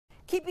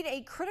Keeping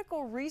a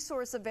critical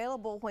resource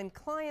available when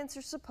clients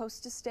are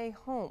supposed to stay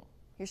home.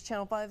 Here's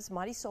Channel 5's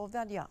Marisol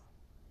Varela.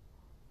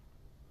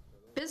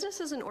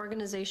 Businesses and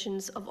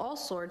organizations of all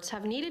sorts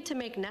have needed to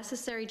make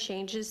necessary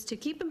changes to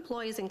keep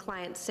employees and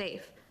clients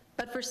safe.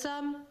 But for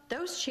some,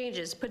 those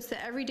changes puts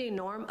the everyday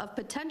norm of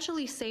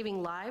potentially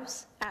saving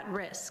lives at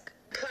risk.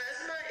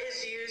 Plasma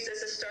is used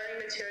as a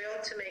starting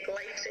material to make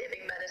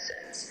life-saving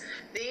medicines.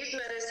 These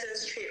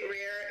medicines treat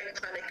rare and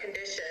chronic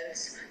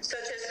conditions,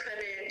 such as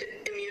primary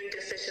immune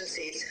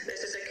deficiencies.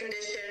 This is a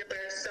condition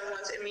where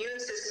someone's immune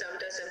system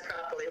doesn't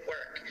properly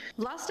work.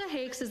 Vlasta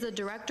Hakes is the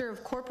Director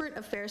of Corporate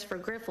Affairs for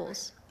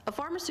Grifols, a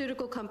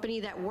pharmaceutical company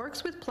that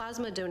works with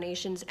plasma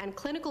donations and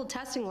clinical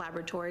testing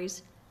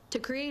laboratories to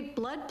create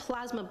blood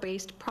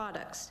plasma-based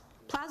products.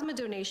 Plasma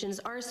donations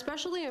are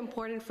especially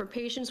important for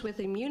patients with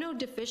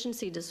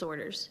immunodeficiency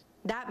disorders.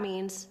 That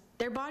means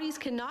their bodies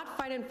cannot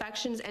fight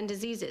infections and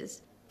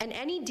diseases, and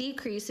any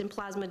decrease in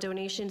plasma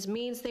donations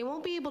means they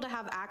won't be able to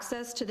have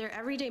access to their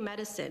everyday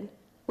medicine,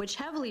 which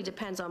heavily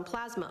depends on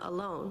plasma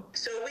alone.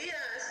 So we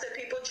ask that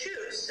people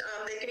choose.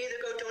 They can either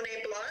go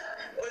donate blood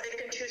or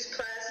they can choose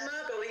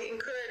plasma, but we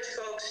encourage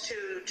folks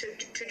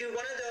to do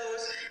one of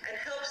those and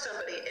help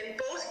somebody. In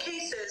both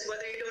cases,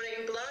 whether you're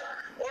donating blood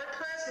or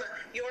plasma,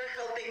 you're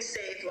helping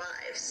save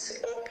lives.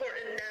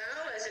 Important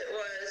now as it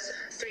was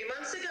 3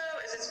 months ago,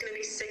 as it's going to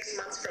be 6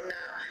 months from now.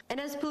 And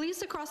as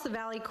police across the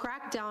valley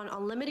crack down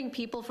on limiting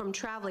people from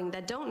traveling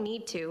that don't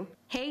need to,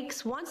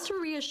 Hakes wants to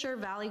reassure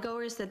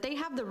valleygoers that they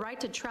have the right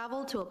to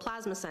travel to a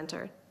plasma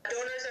center.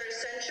 Donors are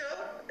essential.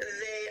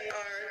 They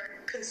are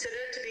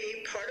considered to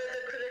be part of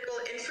the critical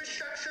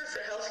infrastructure for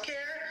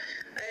healthcare,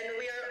 and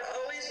we are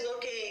always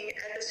looking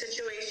at the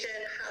situation,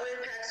 how it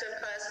impacts our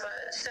plasma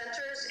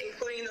centers,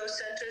 including those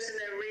centers in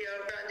the Rio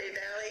Grande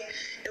Valley,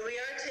 and we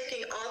are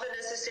taking all the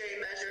necessary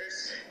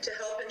measures to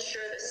help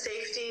ensure the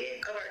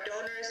safety of our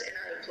donors and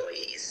our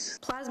employees.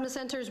 Plasma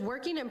centers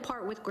working in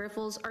part with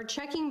Grifols are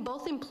checking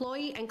both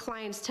employee and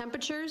clients'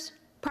 temperatures,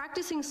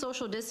 practicing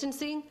social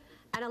distancing,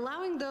 and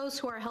allowing those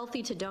who are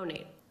healthy to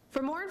donate.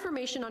 For more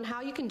information on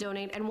how you can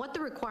donate and what the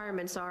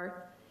requirements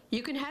are,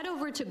 you can head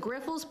over to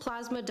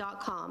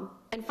grifolsplasma.com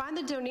and find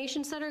the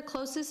donation center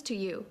closest to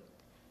you.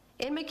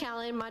 In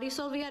McAllen,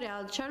 Marisol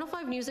Villarreal, Channel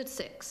 5 News at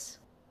 6.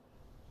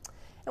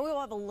 And we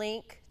will have a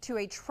link to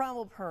a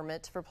travel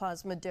permit for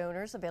plasma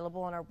donors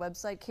available on our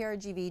website,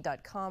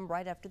 krgv.com,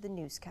 right after the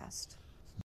newscast.